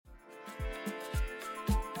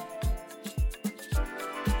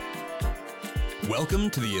Welcome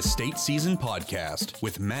to the Estate Season Podcast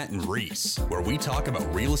with Matt and Reese, where we talk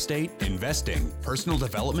about real estate, investing, personal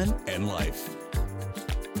development, and life.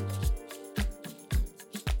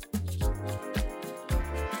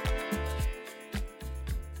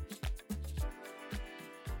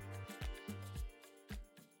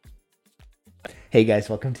 Hey guys,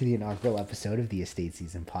 welcome to the inaugural episode of the Estate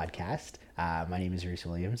Season Podcast. My name is Reese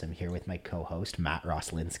Williams. I'm here with my co-host, Matt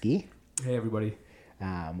Roslinski. Hey everybody.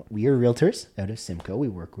 We are realtors out of Simcoe. We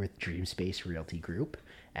work with Dream Space Realty Group.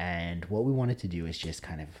 And what we wanted to do is just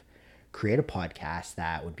kind of create a podcast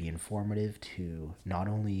that would be informative to not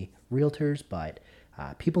only realtors, but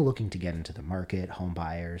people looking to get into the market, home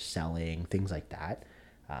buyers, selling, things like that.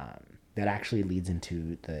 That actually leads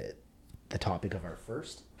into the topic of our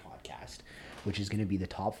first podcast, which is going to be the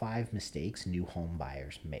top 5 mistakes new home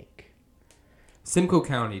buyers make. Simcoe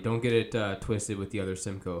County. Don't get it twisted with the other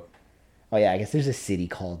Simcoe. Oh yeah, I guess there's a city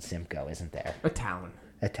called Simcoe, isn't there? A town.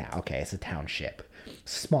 A town. Okay, it's a township.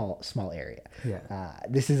 Small area. Yeah.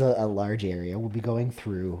 This is a large area. We'll be going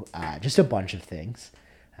through just a bunch of things.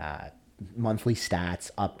 Monthly stats,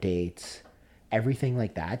 updates, everything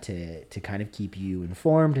like that to kind of keep you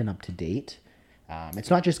informed and up to date. It's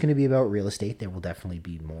not just going to be about real estate. There will definitely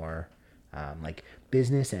be more like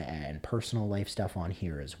business and personal life stuff on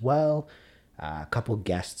here as well. A couple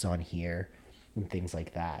guests on here and things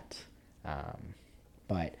like that.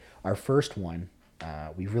 But our first one,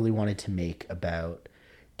 we really wanted to make about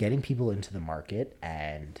getting people into the market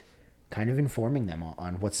and kind of informing them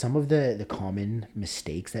on what some of the common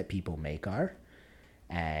mistakes that people make are,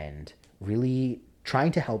 and really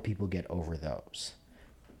trying to help people get over those.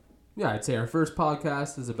 Yeah, I'd say our first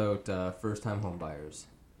podcast is about first-time home buyers.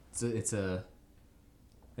 It's an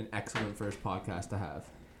excellent first podcast to have.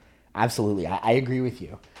 Absolutely. I agree with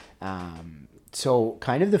you. So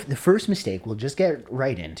kind of the first mistake, we'll just get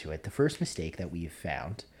right into it. The first mistake that we've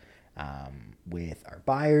found with our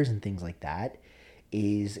buyers and things like that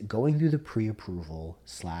is going through the pre-approval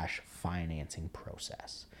 / financing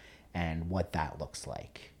process and what that looks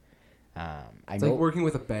like. It's like working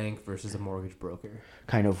with a bank versus a mortgage broker.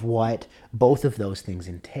 Kind of what both of those things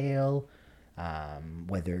entail.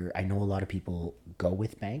 Whether I know a lot of people go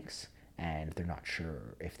with banks and they're not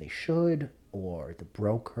sure if they should, or the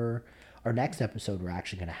broker. Our next episode, we're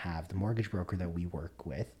actually going to have the mortgage broker that we work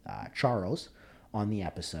with, Charles, on the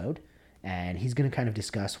episode. And he's going to kind of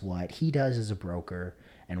discuss what he does as a broker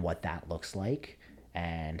and what that looks like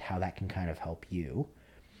and how that can kind of help you.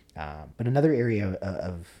 But another area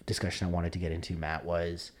of discussion I wanted to get into, Matt,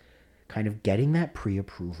 was kind of getting that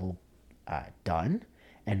pre-approval done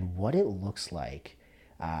and what it looks like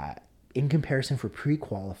in comparison for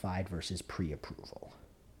pre-qualified versus pre-approval.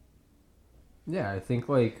 Yeah, I think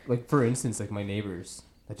like for instance, like my neighbors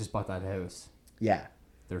that just bought that house. Yeah.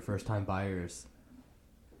 They're first-time buyers.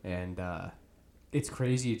 And it's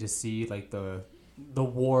crazy to see like the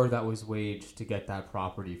war that was waged to get that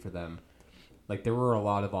property for them. Like there were a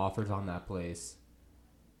lot of offers on that place.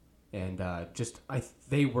 And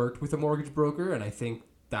they worked with a mortgage broker, and I think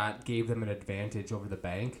that gave them an advantage over the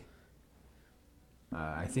bank.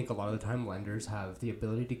 I think a lot of the time lenders have the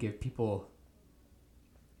ability to give people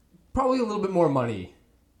probably a little bit more money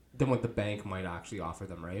than what the bank might actually offer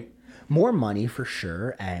them, right? More money for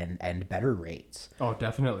sure, and better rates. Oh,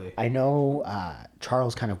 definitely. I know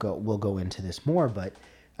Charles kind of will go into this more, but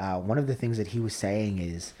one of the things that he was saying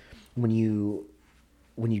is when you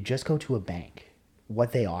just go to a bank,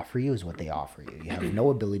 what they offer you is what they offer you. You have no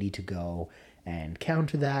ability to go and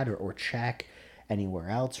counter that or check anywhere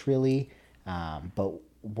else really. But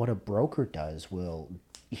what a broker does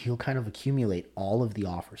he'll kind of accumulate all of the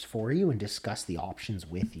offers for you and discuss the options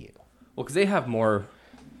with you. Well, because they have more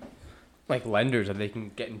like lenders that they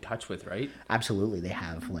can get in touch with, right? Absolutely. They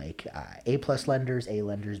have like A+ lenders, A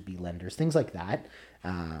lenders, B lenders, things like that.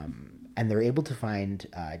 And they're able to find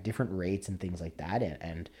different rates and things like that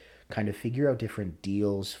and kind of figure out different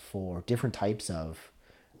deals for different types of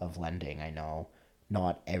lending. I know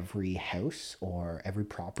not every house or every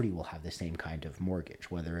property will have the same kind of mortgage,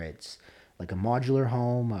 whether it's like a modular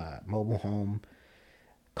home, a mobile home,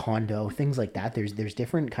 condo, things like that. There's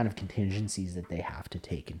different kind of contingencies that they have to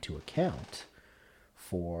take into account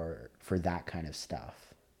for that kind of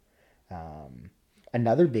stuff.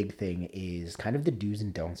 Another big thing is kind of the do's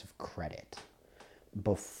and don'ts of credit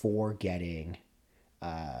before getting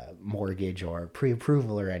mortgage or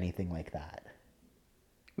pre-approval or anything like that.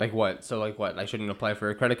 Like what? So like what? I shouldn't apply for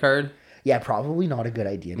a credit card? Yeah, probably not a good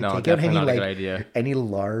idea. No, definitely not a good idea. Any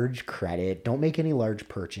large credit. Don't make any large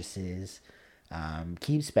purchases.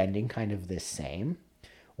 Keep spending kind of the same.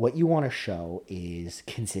 What you want to show is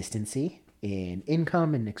consistency in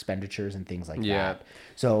income and expenditures and things like Yeah. that.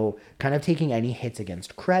 So kind of taking any hits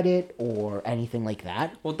against credit or anything like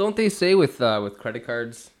that. Well, don't they say with credit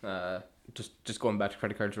cards, just going back to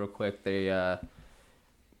credit cards real quick, they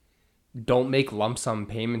don't make lump sum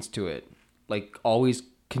payments to it. Like, always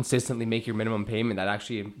consistently make your minimum payment. That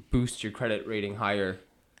actually boosts your credit rating higher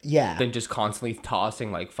Yeah. than just constantly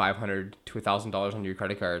tossing like $500 to $1,000 onto your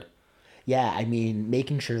credit card. Yeah, I mean,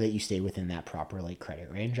 making sure that you stay within that proper like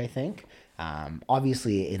credit range, I think.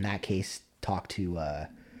 Obviously, in that case, talk to a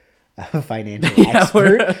financial Yeah,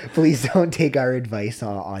 expert. Please don't take our advice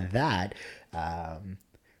on that.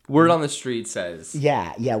 Word on the street says.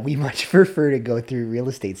 Yeah, we much prefer to go through real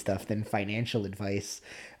estate stuff than financial advice.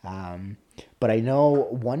 But I know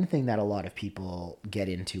one thing that a lot of people get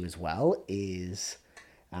into as well is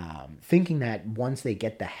thinking that once they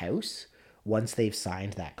get the house, once they've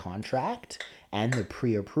signed that contract and the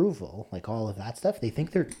pre-approval, like all of that stuff, they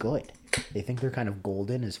think they're good. They think they're kind of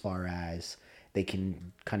golden as far as they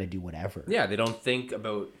can kind of do whatever. Yeah, they don't think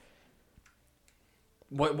about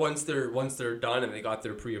once they're done and they got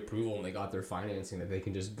their pre-approval and they got their financing, that they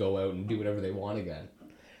can just go out and do whatever they want again.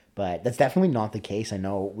 But that's definitely not the case. I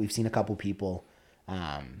know we've seen a couple people,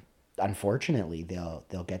 unfortunately,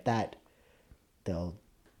 they'll get that, they'll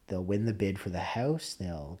win the bid for the house,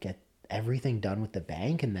 they'll get everything done with the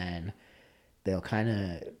bank, and then they'll kind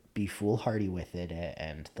of be foolhardy with it,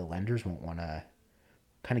 and the lenders won't want to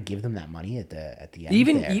kind of give them that money at the end.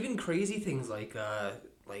 Even crazy things like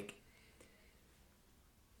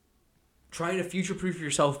trying to future-proof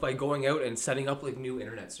yourself by going out and setting up like new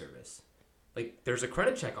internet service. Like, there's a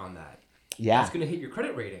credit check on that. Yeah. That's going to hit your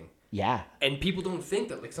credit rating. Yeah. And people don't think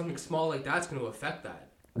that like something small like that's going to affect that.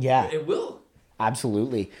 Yeah. It will.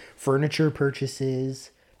 Absolutely. Furniture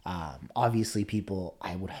purchases. Obviously, people,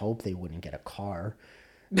 I would hope they wouldn't get a car.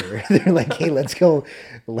 They're like, hey, let's go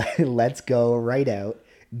right out,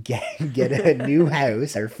 get a new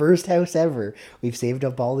house, our first house ever. We've saved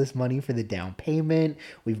up all this money for the down payment.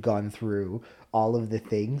 We've gone through all of the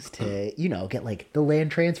things to, get like the land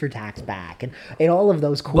transfer tax back and all of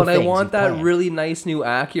those cool things. But I want that really nice new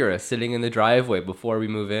Acura sitting in the driveway before we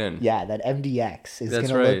move in. Yeah, that MDX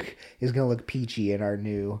is gonna look peachy in our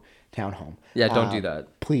new townhome. Yeah, don't do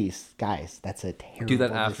that. Please, guys, that's a terrible Do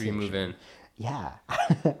that after decision. you move in. Yeah,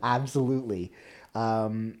 absolutely.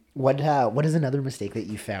 What is another mistake that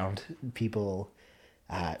you found people,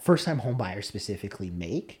 first-time home buyers specifically,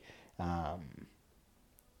 make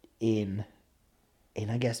in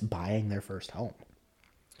I guess buying their first home?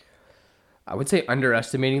 I would say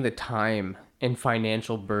underestimating the time and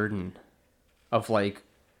financial burden of like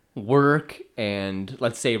work and,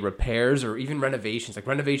 let's say, repairs or even renovations. Like,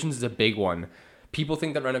 renovations is a big one. People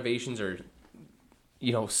think that renovations are,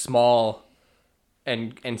 small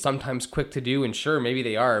and sometimes quick to do, and sure, maybe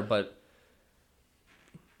they are, but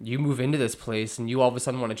you move into this place and you all of a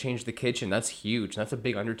sudden want to change the kitchen. That's huge. That's a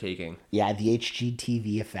big undertaking. Yeah, the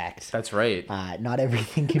HGTV effect. That's right. Not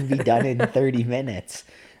everything can be done in 30 minutes.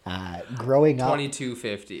 Growing up,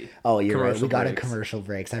 $22.50. Oh, you're right. We got breaks. a commercial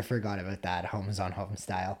breaks. I forgot about that. Homes on Home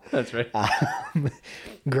Style. That's right.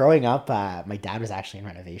 Growing up, my dad was actually in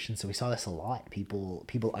renovation, so we saw this a lot.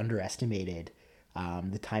 People underestimated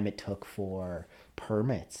the time it took for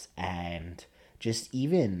permits and just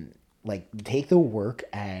even like take the work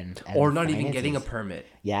and or the not even finances. getting a permit.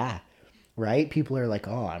 Yeah. Right? People are like,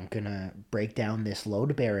 oh, I'm going to break down this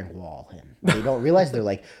load-bearing wall. And they don't realize, they're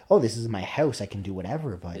like, oh, this is my house. I can do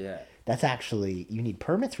whatever. But Yeah. that's actually, you need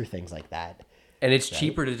permits for things like that. And it's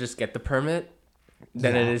cheaper to just get the permit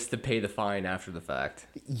than Yeah. it is to pay the fine after the fact.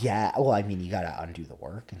 Yeah. Well, I mean, you got to undo the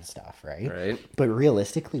work and stuff, right? Right. But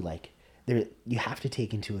realistically, like, you have to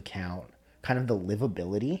take into account kind of the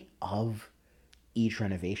livability of each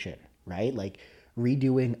renovation, right? Like,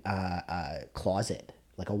 redoing a closet,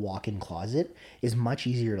 like a walk-in closet, is much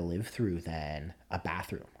easier to live through than a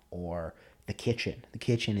bathroom or the kitchen. The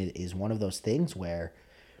kitchen is one of those things where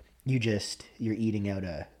you're eating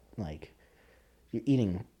you're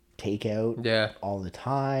eating takeout all the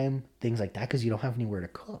time, things like that, because you don't have anywhere to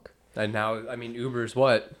cook. And now, I mean, Uber's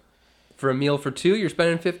what? For a meal for two, you're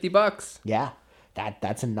spending $50. Yeah,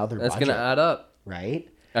 that's another That's budget, going to add up. right?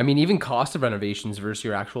 I mean, even cost of renovations versus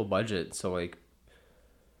your actual budget. So, like,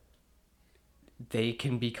 they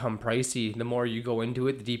can become pricey. The more you go into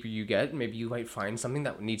it, the deeper you get. Maybe you might find something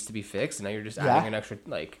that needs to be fixed, and now you're just adding an extra,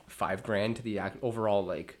 like, $5,000 to the overall,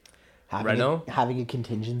 like, reno. Having a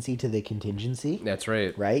contingency to the contingency. That's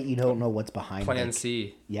right. Right? You don't know what's behind Plan like,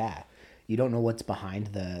 C. Yeah. You don't know what's behind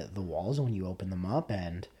the walls when you open them up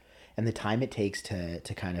and the time it takes to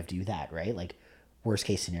kind of do that, right? Like, worst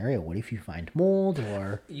case scenario, what if you find mold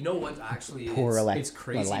or You know what? Actually, poor it's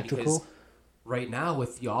crazy electrical? because right now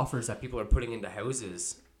with the offers that people are putting into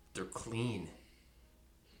houses, they're clean.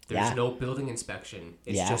 There's no building inspection.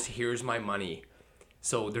 It's just, here's my money.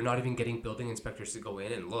 So they're not even getting building inspectors to go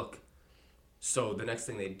in and look. So the next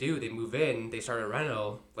thing they do, they move in, they start a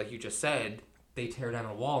reno, like you just said, they tear down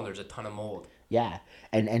a wall and there's a ton of mold. Yeah.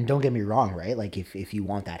 And don't get me wrong, right? Like if you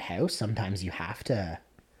want that house, sometimes you have to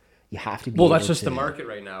be Well, that's able just to, the market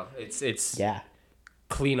right now. It's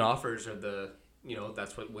clean offers are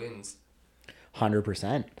that's what wins.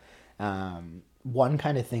 100%. One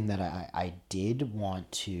kind of thing that I did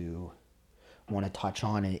want to touch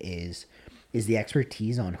on is the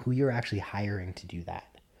expertise on who you're actually hiring to do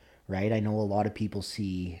that, right? I know a lot of people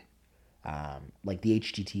see like the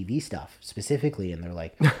HGTV stuff specifically, and they're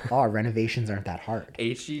like, oh, renovations aren't that hard.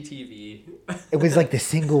 HGTV. It was like the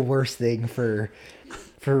single worst thing for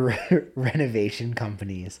renovation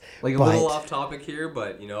companies. Like a little off topic here,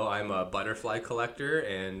 but I'm a butterfly collector,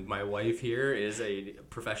 and my wife here is a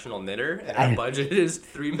professional knitter, and our budget is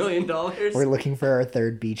 $3 million. We're looking for our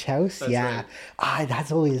third beach house. That's right.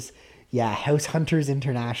 That's always House Hunters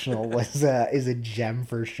International is a gem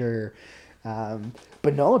for sure.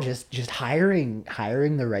 But no, just hiring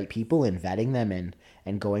the right people and vetting them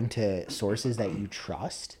and going to sources that you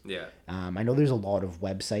trust. Yeah. I know there's a lot of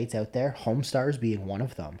websites out there, Homestars being one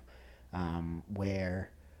of them, where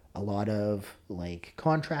a lot of like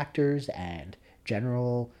contractors and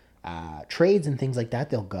general trades and things like that,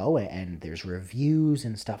 they'll go and there's reviews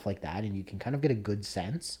and stuff like that, and you can kind of get a good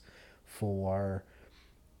sense for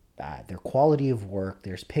their quality of work.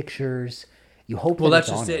 There's pictures. You hope. Well, that's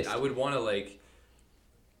it's just honest. it. I would want to It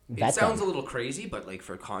Vet sounds them. a little crazy, but like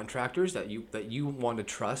for contractors that you want to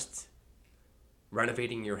trust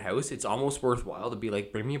renovating your house, it's almost worthwhile to be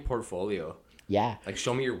like, bring me a portfolio. Yeah. Like,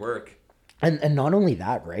 show me your work. And not only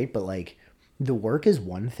that, right? But like the work is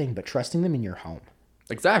one thing, but trusting them in your home.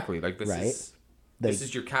 Exactly. Like this Right? this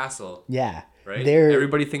is your castle. Yeah. Right? They're,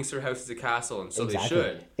 Everybody thinks their house is a castle, and so exactly. they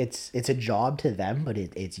should. It's a job to them, but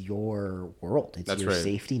it's your world. It's That's your right.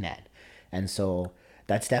 safety net. And so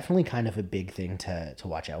that's definitely kind of a big thing to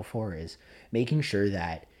watch out for, is making sure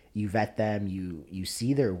that you vet them, you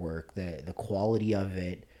see their work, the quality of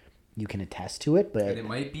it, you can attest to it. But And it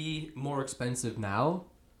might be more expensive now,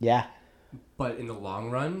 yeah, but in the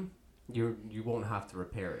long run, you won't have to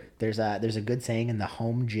repair it. there's a good saying in the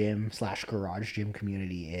home gym / garage gym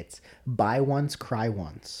community. It's buy once, cry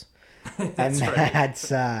once. That's and right. that's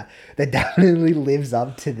that definitely lives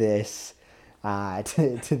up to this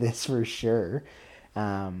to this for sure.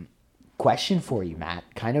 Question for you, Matt.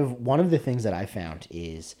 Kind of one of the things that I found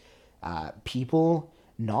is people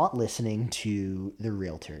not listening to the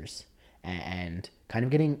realtors and kind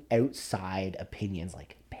of getting outside opinions,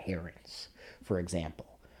 like parents, for example.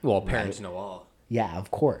 Well, parents know all. Yeah, of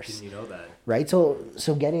course. Didn't you know that? Right? So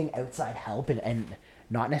getting outside help and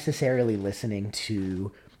not necessarily listening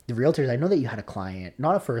to the realtors. I know that you had a client,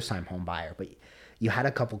 not a first-time home buyer, but you had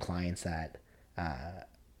a couple clients that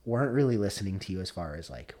weren't really listening to you as far as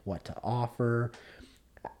like what to offer,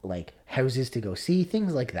 like houses to go see,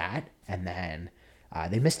 things like that. And then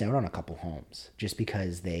they missed out on a couple homes just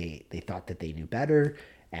because they thought that they knew better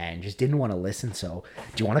and just didn't want to listen. So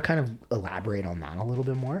do you want to kind of elaborate on that a little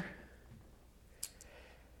bit more?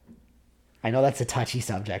 I know that's a touchy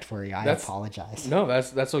subject for you. I apologize. No,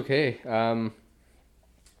 that's okay. I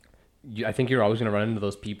think you're always going to run into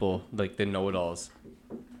those people, like the know-it-alls.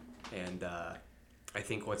 And I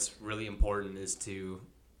think what's really important is to,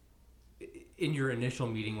 in your initial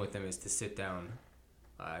meeting with them, is to sit down.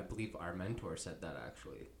 I believe our mentor said that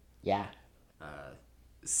actually. Yeah.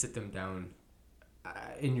 Sit them down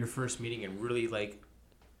in your first meeting and really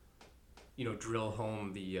drill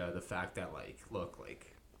home the fact that look,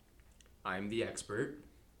 I'm the expert.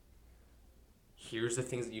 Here's the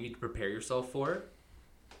things that you need to prepare yourself for.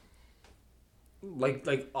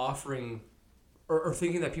 Like offering. Or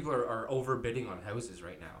thinking that people are overbidding on houses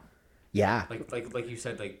right now. Yeah. Like you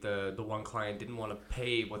said, like the one client didn't want to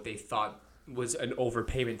pay what they thought was an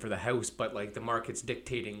overpayment for the house, but like the market's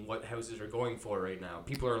dictating what houses are going for right now.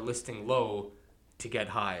 People are listing low to get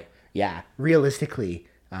high. Yeah. Realistically,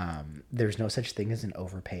 there's no such thing as an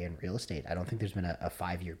overpay in real estate. I don't think there's been a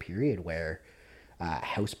 5-year period where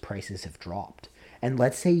house prices have dropped. And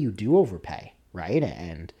let's say you do overpay, right?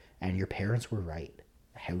 And your parents were right.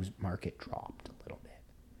 The house market dropped a little bit.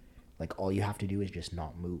 Like all you have to do is just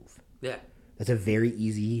not move. Yeah. That's a very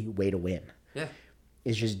easy way to win. Yeah.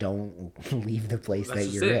 Is just don't leave the place That's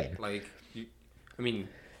that just you're it. in.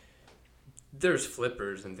 There's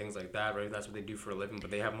flippers and things like that, right? That's what they do for a living,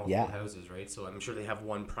 but they have multiple Yeah. houses, right? So I'm sure they have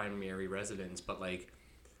one primary residence, but like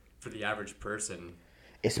for the average person,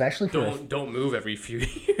 especially for don't move every few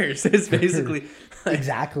years. It's basically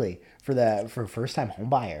exactly for a first time home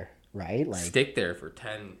buyer, right? Like stick there for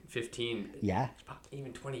 10, 15, yeah,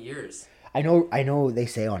 even 20 years. I know they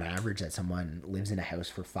say on average that someone lives in a house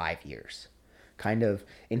for 5 years, kind of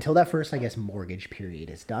until that first, I guess, mortgage period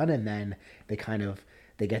is done, and then they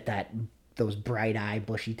get those bright-eye,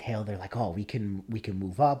 bushy-tail. They're like, oh, we can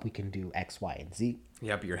move up, we can do X, Y, and Z.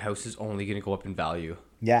 Yeah, but your house is only going to go up in value.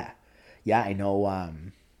 Yeah, I know.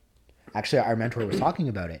 Actually, our mentor was talking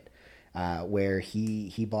about it, where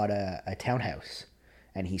he bought a townhouse,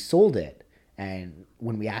 and he sold it. And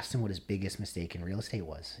when we asked him what his biggest mistake in real estate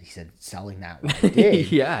was, he said selling that when it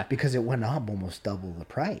did. Yeah. Because it went up almost double the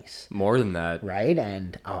price. More than that. Right?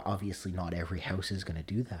 And obviously not every house is going to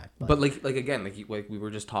do that. But like again, like we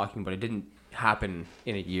were just talking, but it didn't happen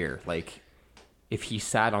in a year. Like if he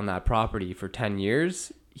sat on that property for 10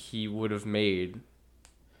 years, he would have made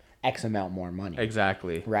X amount more money.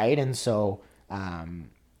 Exactly. Right? And so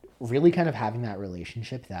really kind of having that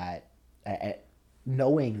relationship that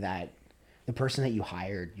knowing that the person that you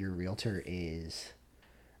hired, your realtor, is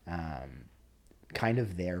kind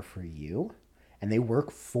of there for you, and they work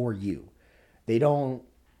for you. They don't.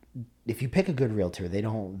 If you pick a good realtor, they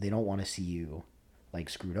don't want to see you like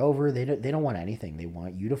screwed over. They don't want anything. They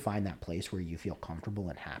want you to find that place where you feel comfortable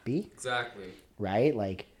and happy. Exactly. Right?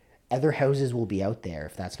 Like other houses will be out there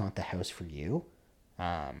if that's not the house for you.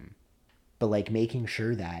 But like making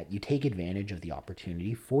sure that you take advantage of the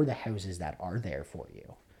opportunity for the houses that are there for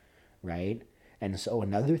you. Right? And so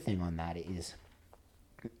another thing on that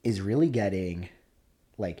is really getting,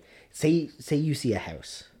 like, say you see a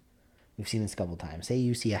house. We've seen this a couple times. Say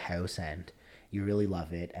you see a house and you really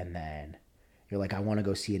love it, and then you're like, I want to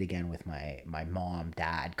go see it again with my mom,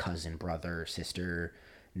 dad, cousin, brother, sister,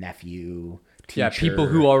 nephew, teacher. Yeah, people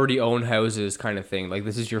who already own houses kind of thing. Like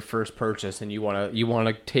this is your first purchase and you want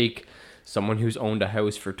to take someone who's owned a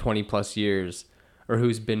house for 20 plus years or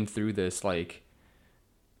who's been through this like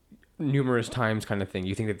numerous times kind of thing.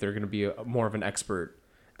 You think that they're going to be more of an expert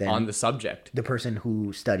on the subject. The person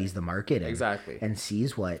who studies the market exactly and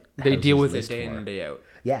sees what they deal with it day in and day out.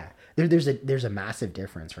 Yeah. There's a massive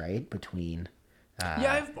difference, right? Between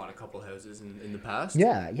yeah, I've bought a couple houses in the past.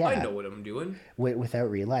 Yeah. I know what I'm doing.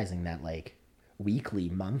 Without realizing that, like, weekly,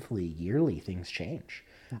 monthly, yearly, things change.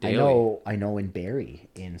 Daily. I know in Barrie,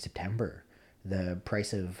 in September, the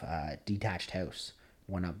price of detached house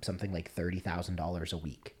went up something like $30,000 a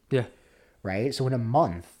week. Yeah. Right? So in a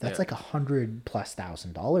month, that's like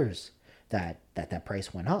 $100,000+ that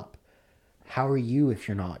price went up. How are you, if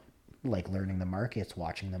you're not, like, learning the markets,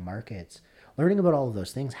 watching the markets, learning about all of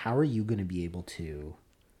those things, how are you going to be able to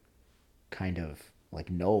kind of like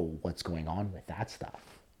know what's going on with that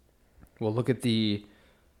stuff? Well, look at the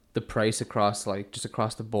price across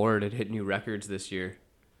the board. It hit new records this year.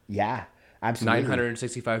 Yeah, absolutely.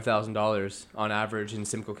 $965,000 on average in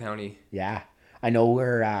Simcoe County. Yeah, I know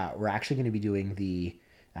we're actually going to be doing the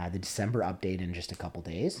December update in just a couple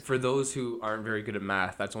days. For those who aren't very good at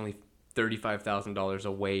math, that's only $35,000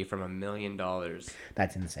 away from $1 million.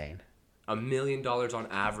 That's insane. $1 million on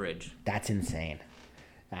average. That's insane.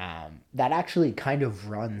 That actually kind of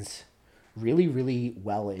runs really, really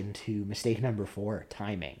well into mistake number 4,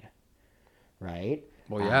 timing. Right?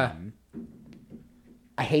 Well, yeah.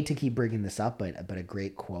 I hate to keep bringing this up, but a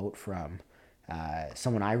great quote from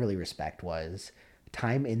someone I really respect was,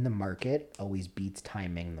 "Time in the market always beats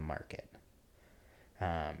timing the market."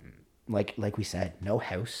 Like we said, no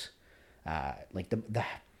house. Like the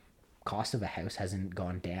cost of a house hasn't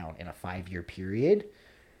gone down in a 5-year period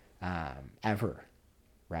ever,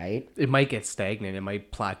 right? It might get stagnant, it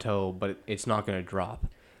might plateau, but it's not going to drop.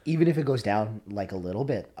 Even if it goes down like a little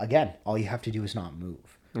bit, again, all you have to do is not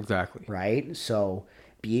move. Exactly. Right? So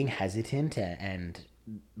being hesitant and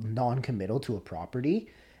non-committal to a property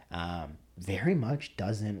very much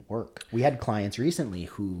doesn't work. We had clients recently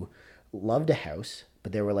who loved a house,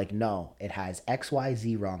 but they were like, no, it has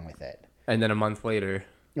XYZ wrong with it. And then a month later,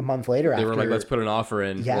 they were like, let's put an offer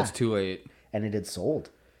in. Yeah. Well, it's too late. And it had sold.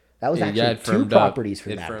 That was it 2 properties for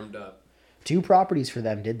them. It firmed up. 2 properties for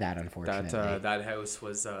them did that, unfortunately. That house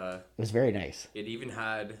was... it was very nice. It even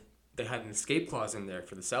had... They had an escape clause in there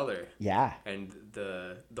for the seller. Yeah. And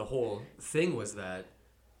the whole thing was that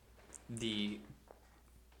the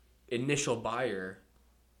initial buyer,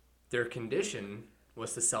 their condition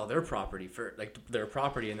was to sell their property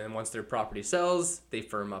and then once their property sells, they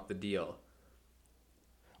firm up the deal.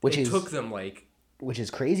 Which took them which is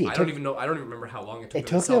crazy. I don't even remember how long it took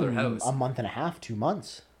them to sell their house. A month and a half, 2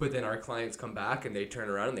 months. But then our clients come back and they turn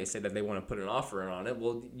around and they say that they want to put an offer in on it.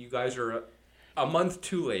 Well, you guys are a month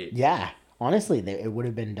too late. Yeah. Honestly, it would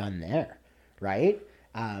have been done there, right?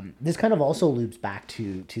 This kind of also loops back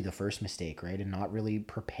to the first mistake, right? And not really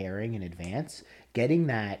preparing in advance, getting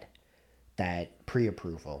that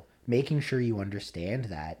pre-approval, making sure you understand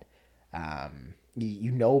that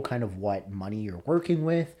you know kind of what money you're working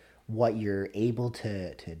with, what you're able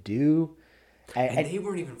to do. And they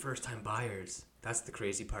weren't even first-time buyers. That's the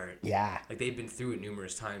crazy part. Yeah. Like, they've been through it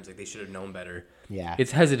numerous times. Like, they should have known better. Yeah.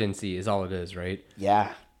 It's hesitancy is all it is, right?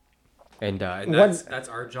 Yeah. And that's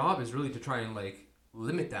our job, is really to try and, like,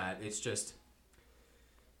 limit that. It's just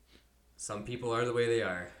some people are the way they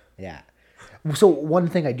are. Yeah. So one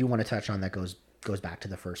thing I do want to touch on that goes back to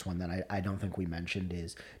the first one that I don't think we mentioned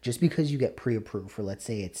is, just because you get pre-approved for, let's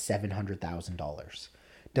say it's $700,000,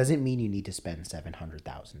 doesn't mean you need to spend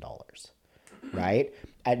 $700,000, right?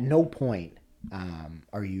 At no point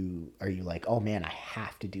are you like, oh man, I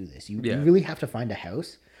have to do this. You really have to find a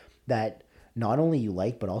house that not only you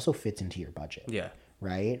like, but also fits into your budget. Yeah.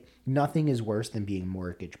 Right? Nothing is worse than being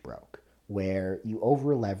mortgage broke, where you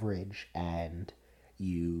over leverage and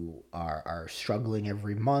you are struggling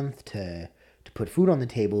every month to put food on the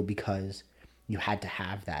table because you had to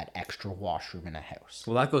have that extra washroom in a house.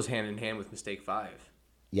 Well, that goes hand in hand with mistake 5.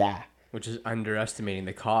 Yeah. Which is underestimating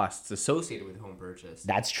the costs associated with home purchase.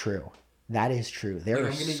 That's true. That is true. There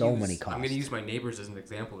are so many costs. I'm going to use my neighbors as an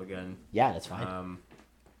example again. Yeah, that's fine.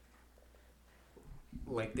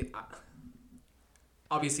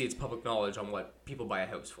 Obviously, it's public knowledge on what people buy a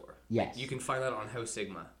house for. Yes. You can find that on House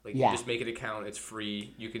Sigma. Like, Yeah. you just make an account. It's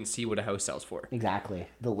free. You can see what a house sells for. Exactly.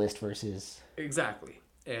 The list versus... Exactly.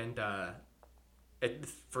 And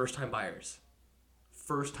first-time buyers.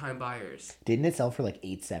 First-time buyers. Didn't it sell for like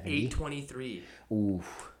 $870? $823.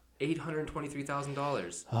 Oof.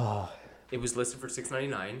 $823,000. Oh. It was listed for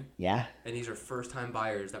 $699. Yeah. And these are first-time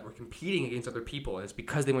buyers that were competing against other people. And it's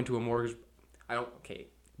because they went to a mortgage...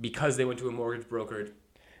 Because they went to a mortgage broker...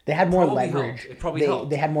 They had more leverage. It probably helped.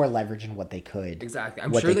 They had more leverage in what they could. Exactly.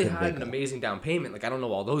 I'm sure they had an amazing down payment. Like, I don't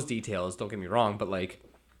know all those details. Don't get me wrong. But, like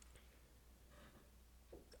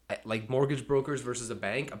mortgage brokers versus a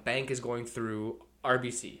bank is going through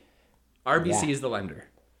RBC. RBC is the lender.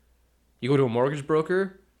 You go to a mortgage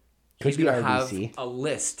broker, he's going to have a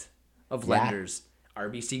list of lenders.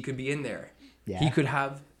 RBC could be in there. Yeah. He could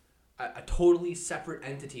have a totally separate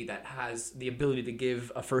entity that has the ability to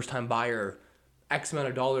give a first-time buyer X amount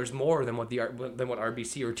of dollars more than what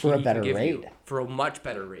RBC or TD can give you for a much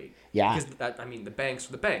better rate. Yeah. Because the banks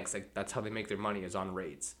are the banks. Like, that's how they make their money, is on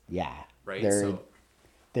rates. Yeah. Right.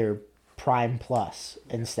 They're prime plus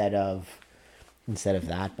instead of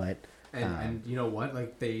that, but and you know what?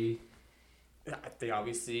 Like, they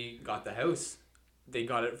obviously got the house. They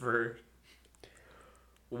got it for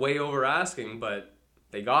way over asking, but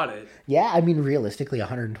they got it. Yeah, I mean, realistically,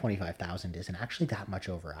 $125,000 isn't actually that much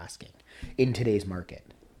over asking in today's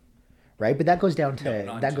market, right? But that goes down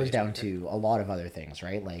to a lot of other things,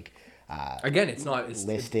 right? Like, again, it's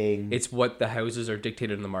listing. It's what the houses are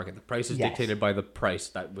dictated in the market. The price is dictated by the price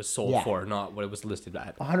that was sold for, not what it was listed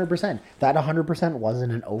at. 100%. That 100%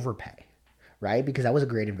 wasn't an overpay, right? Because that was a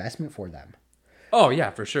great investment for them. Oh yeah,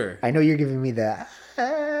 for sure. I know you're giving me the,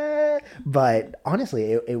 but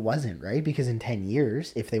honestly, it wasn't, right? Because in 10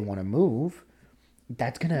 years, if they want to move,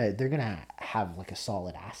 they're gonna have like a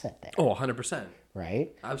solid asset there. Oh, 100%.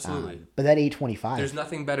 Right? Absolutely. But that 825. There's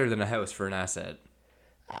nothing better than a house for an asset.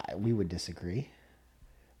 We would disagree,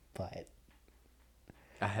 but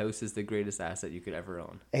a house is the greatest asset you could ever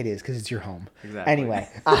own. It is, because it's your home. Exactly. Anyway,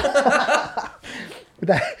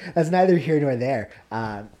 that's neither here nor there.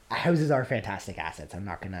 Houses are fantastic assets. I'm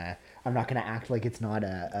not gonna act like it's not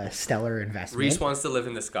a stellar investment. Reese wants to live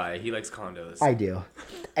in the sky. He likes condos. I do.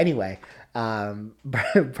 Anyway,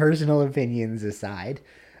 personal opinions aside,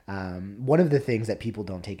 one of the things that people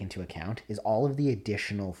don't take into account is all of the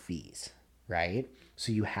additional fees, right?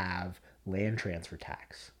 So you have land transfer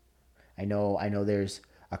tax. I know there's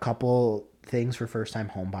a couple things for first-time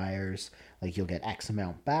home buyers, like you'll get X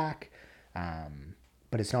amount back,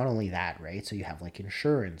 but it's not only that, right? So you have like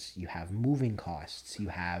insurance, you have moving costs, you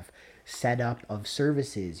have setup of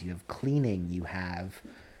services, you have cleaning, you have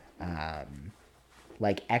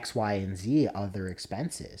like X, Y, and Z other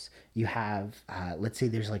expenses. You have, let's say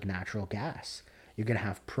there's like natural gas. You're going to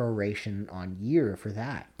have proration on year for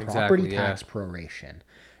that. Property tax proration.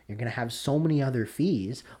 You're going to have so many other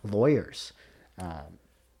fees. Lawyers.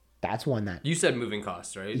 That's one that... You said moving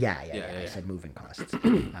costs, right? Yeah. I said moving costs.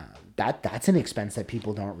 That's an expense that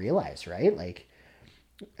people don't realize, right? Like,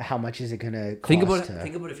 how much is it going to cost? Think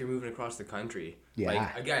about if you're moving across the country. Yeah.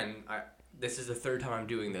 Like, again, this is the third time I'm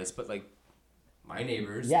doing this, but like, my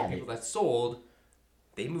neighbors, the people that sold,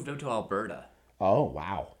 they moved out to Alberta. Oh,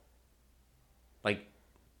 wow. Like,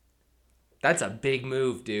 That's a big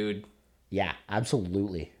move, dude. Yeah,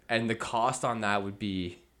 absolutely. And the cost on that would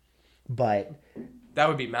be But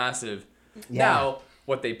massive. Yeah. Now,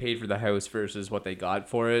 what they paid for the house versus what they got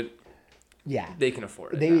for it, yeah, they can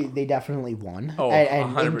afford it. they definitely won. Oh,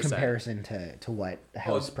 and in 100%. comparison to what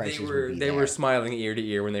house prices would be. They were smiling ear to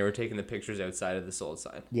ear when they were taking the pictures outside of the sold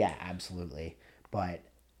sign. Yeah, absolutely. But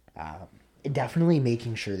definitely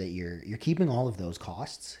making sure that you're keeping all of those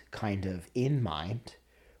costs kind of in mind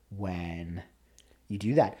when you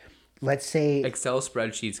do that. Let's say Excel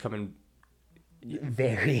spreadsheets come in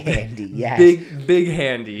very handy. Yes. big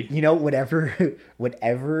handy. You know,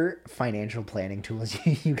 whatever financial planning tools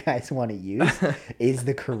you guys want to use is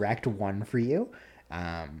the correct one for you.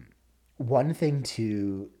 One thing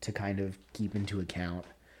to kind of keep into account,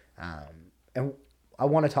 and I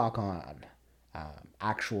want to talk on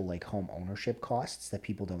actual like home ownership costs that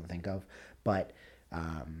people don't think of, but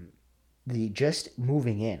the just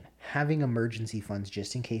moving in, having emergency funds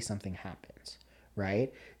just in case something happens,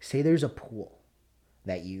 right? Say there's a pool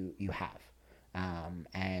that you have,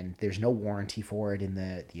 and there's no warranty for it in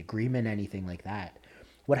the agreement, anything like that.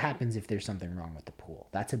 What happens if there's something wrong with the pool?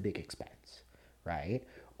 That's a big expense, right?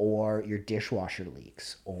 Or your dishwasher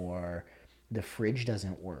leaks, or the fridge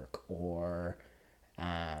doesn't work, or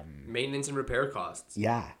maintenance and repair costs.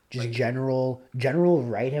 yeah, just like, general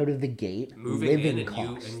right out of the gate moving living in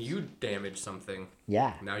costs. and you damage something.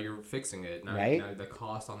 Yeah. Now you're fixing it. Now, right. Now the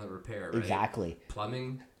cost on the repair. Right? Exactly.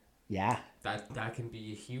 Plumbing. Yeah. That can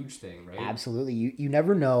be a huge thing, right? Absolutely. You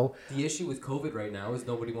never know. The issue with COVID right now is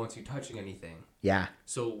nobody wants you touching anything. Yeah.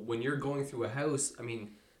 So when you're going through a house, I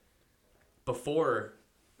mean, before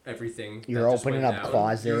everything, you're opening up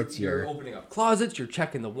closets. You're opening up closets. You're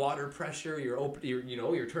checking the water pressure.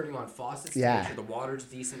 You're turning on faucets to make sure the water's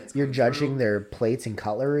decent. You're judging their plates and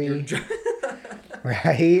cutlery.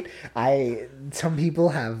 Right? Some people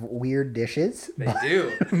have weird dishes. They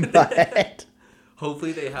do. But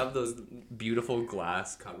hopefully they have those beautiful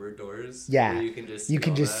glass cupboard doors. Yeah. Where you can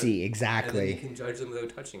just see exactly. And then you can judge them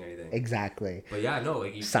without touching anything. Exactly. But yeah, no,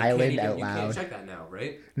 like silent out loud. You can't check that now,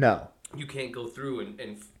 right? No. You can't go through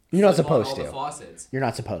and you're not supposed to. The faucets. You're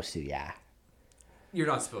not supposed to, yeah. You're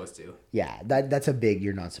not supposed to. Yeah, that's a big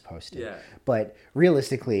you're not supposed to. Yeah. But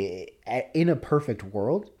realistically, in a perfect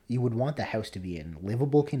world, you would want the house to be in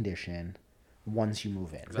livable condition once you move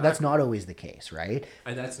in. Exactly. But that's not always the case, right?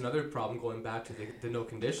 And that's another problem going back to the no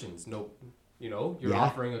conditions. No, you're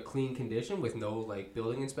offering a clean condition with no like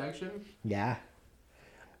building inspection. Yeah.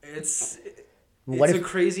 It's a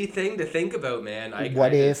crazy thing to think about, man.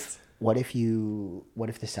 What if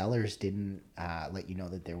the sellers didn't let you know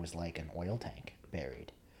that there was like an oil tank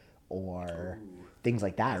buried, or things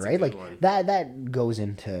like that, right? Like that goes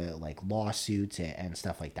into like lawsuits and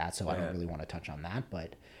stuff like that. So I don't really want to touch on that,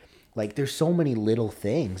 but like there's so many little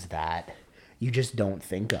things that you just don't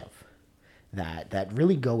think of that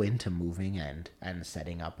really go into moving and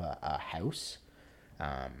setting up a house.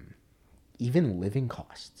 Even living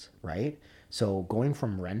costs, right? So going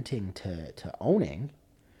from renting to owning,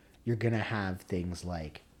 you're going to have things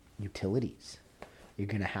like utilities. You're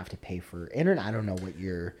going to have to pay for internet. I don't know what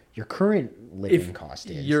your current living cost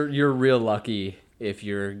is. You're real lucky if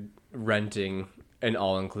you're renting an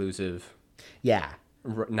all-inclusive. Yeah.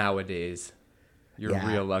 Nowadays, you're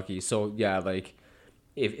real lucky. So yeah, like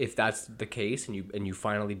if that's the case and you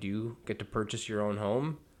finally do get to purchase your own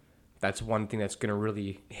home, that's one thing that's going to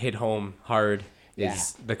really hit home hard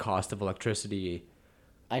is the cost of electricity.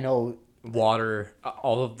 I know. Water,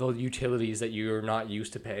 all of the utilities that you're not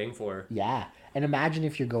used to paying for. Yeah. And imagine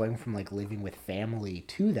if you're going from like living with family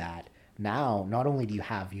to that. Now, not only do you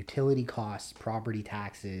have utility costs, property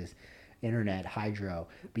taxes, internet, hydro,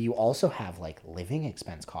 but you also have like living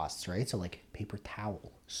expense costs, right? So like paper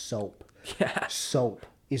towel, soap. Yeah. Soap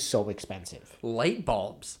is so expensive. Light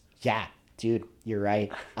bulbs. Yeah. Dude, you're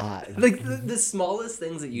right. Like the smallest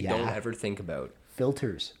things that you don't ever think about.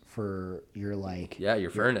 Filters for your like... Yeah, your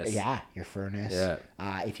furnace. Your furnace. Yeah.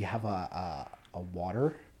 If you have a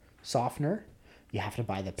water softener, you have to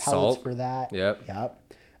buy the pellets for that. Yep.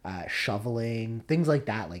 Shoveling, things like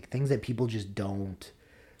that. Like things that people just don't...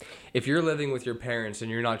 If you're living with your parents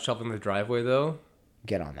and you're not shoveling the driveway, though...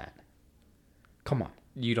 Get on that. Come on.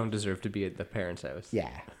 You don't deserve to be at the parents' house.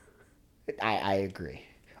 Yeah. I agree.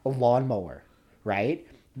 A lawnmower, right?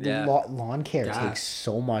 Yeah. Lawn care takes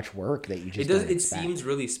so much work that you just don't expect. It seems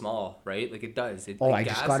really small, right? Like it does. I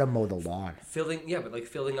just gotta mow the lawn.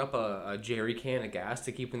 Filling up a jerry can of gas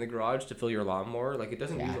to keep in the garage to fill your lawnmower, like it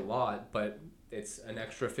doesn't use a lot, but it's an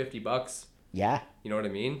extra $50. Yeah. You know what I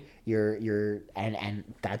mean? You're and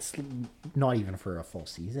that's not even for a full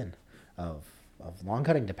season of of lawn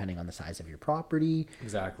cutting, depending on the size of your property.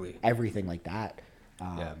 Exactly. Everything like that.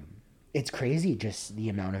 Yeah. It's crazy just the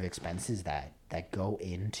amount of expenses that go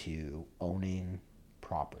into owning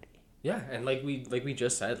property. Yeah, and like we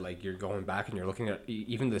just said, like you're going back and you're looking at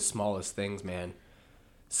even the smallest things, man.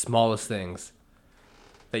 Smallest things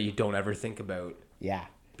that you don't ever think about. Yeah.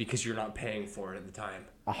 Because you're not paying for it at the time.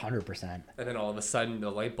 100%. And then all of a sudden the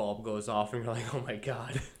light bulb goes off and you're like, oh my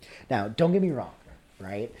God. Now, don't get me wrong,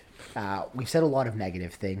 right? We've said a lot of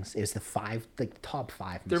negative things. It's the top 5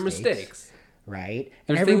 mistakes. They're mistakes. Right?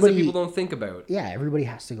 There's and things that people don't think about. Yeah, everybody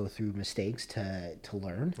has to go through mistakes to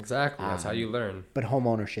learn. Exactly. That's how you learn. But home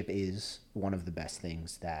ownership is one of the best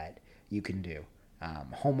things that you can do.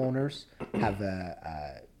 Homeowners have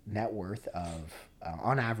a net worth of,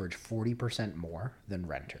 on average, 40% more than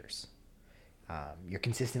renters. You're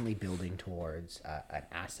consistently building towards an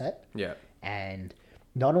asset. Yeah. And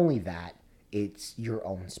not only that, it's your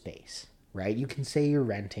own space, right? You can say you're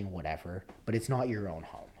renting whatever, but it's not your own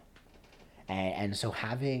home. And so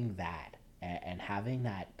having that and having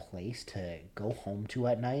that place to go home to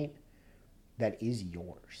at night that is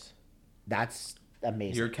yours, that's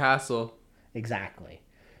amazing. Your castle. Exactly.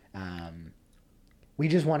 We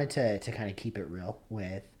just wanted to kind of keep it real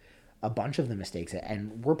with a bunch of the mistakes,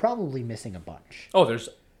 and we're probably missing a bunch. Oh, there's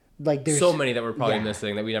so many that we're probably yeah,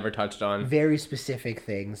 missing that we never touched on. very specific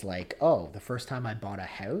things like, oh, the first time I bought a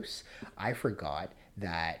house, I forgot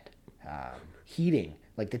that heating,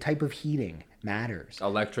 like the type of heating, matters.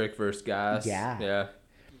 Electric versus gas. Yeah. Yeah.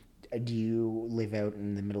 Do you live out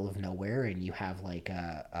in the middle of nowhere and you have like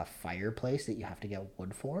a fireplace that you have to get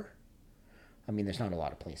wood for? I mean, there's not a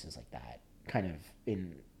lot of places like that, kind of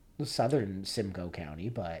in southern Simcoe County,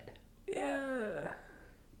 but Yeah.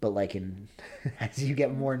 but like in as you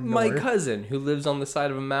get more north. My cousin, who lives on the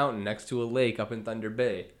side of a mountain next to a lake up in Thunder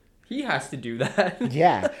Bay, he has to do that.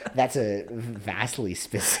 Yeah, that's a vastly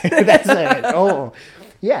specific.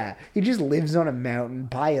 Yeah, he just lives on a mountain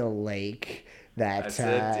by a lake. That's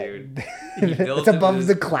it, dude. He It's above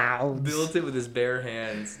the clouds. Built it with his bare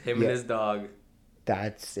hands, him and his dog.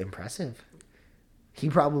 That's impressive. He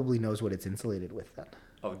probably knows what it's insulated with then.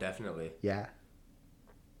 Oh, definitely. Yeah.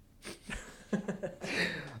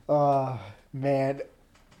 Oh, man.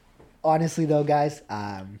 Honestly, though, guys,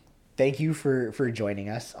 thank you for joining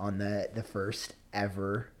us on the first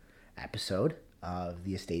ever episode of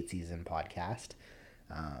the Estate Season podcast.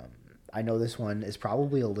 I know this one is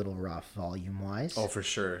probably a little rough volume-wise. Oh, for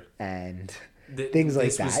sure. And things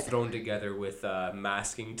like that. This was thrown together with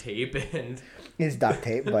masking tape and... It's duct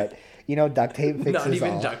tape, but, duct tape fixes Not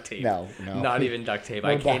even all. duct tape. No. Not even duct tape. No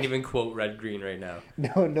I can't duct- even quote Red Green right now.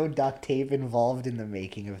 No duct tape involved in the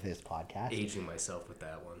making of this podcast. Aging myself with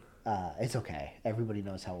that one. It's okay. Everybody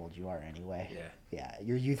knows how old you are anyway. Yeah. Yeah,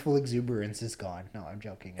 your youthful exuberance is gone. No, I'm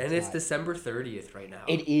joking. It's not. December 30th right now.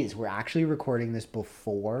 It is. We're actually recording this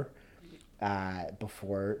before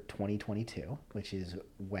 2022, which is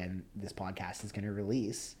when this podcast is going to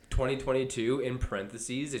release. 2022 in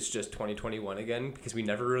parentheses, it's just 2021 again because we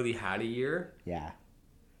never really had a year. Yeah.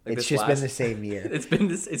 Like It's just been the same year. It's going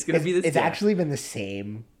to be this. It's actually been the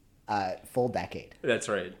same full decade. That's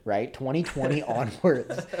right. Right? 2020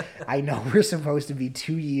 onwards. I know we're supposed to be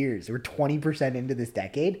 2 years. We're 20% into this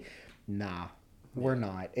decade. Nah, we're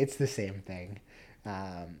not. It's the same thing.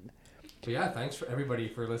 But yeah, thanks for everybody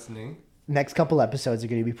for listening. Next couple episodes are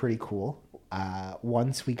going to be pretty cool.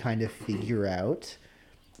 Once we kind of figure out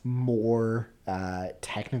more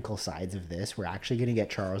technical sides of this, we're actually going to get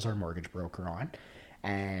Charles, our mortgage broker, on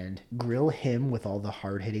and grill him with all the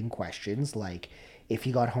hard-hitting questions, like if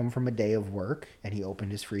he got home from a day of work and he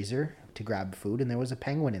opened his freezer to grab food and there was a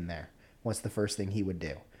penguin in there, what's the first thing he would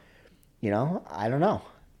do? I don't know.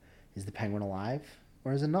 Is the penguin alive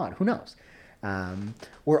or is it not? Who knows?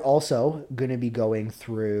 We're also going to be going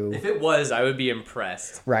through... If it was, I would be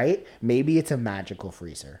impressed. Right? Maybe it's a magical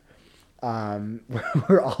freezer.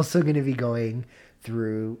 We're also going to be going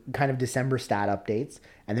through kind of December stat updates.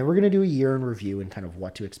 And then we're going to do a year in review and kind of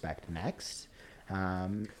what to expect next.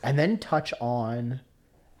 And then touch on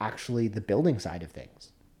actually the building side of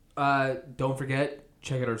things. Don't forget,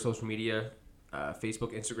 check out our social media,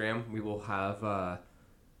 Facebook, Instagram. We will have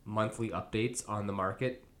monthly updates on the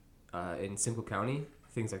market in Simcoe County,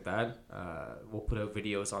 things like that. We'll put out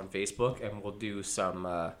videos on Facebook, and we'll do some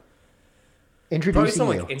Introducing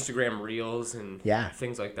probably you. some Instagram reels and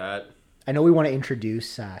things like that. I know we want to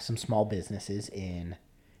introduce some small businesses in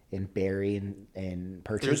Barrie in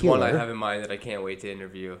particular. There's one I have in mind that I can't wait to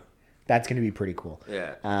interview. That's going to be pretty cool.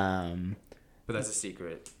 Yeah. But that's a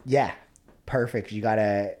secret. Yeah, perfect. You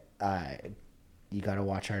gotta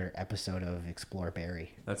watch our episode of Explore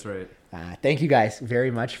Barrie. That's right. Thank you guys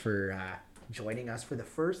very much for joining us for the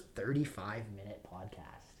first 35-minute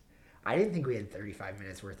podcast. I didn't think we had 35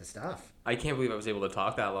 minutes worth of stuff. I can't believe I was able to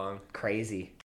talk that long. Crazy.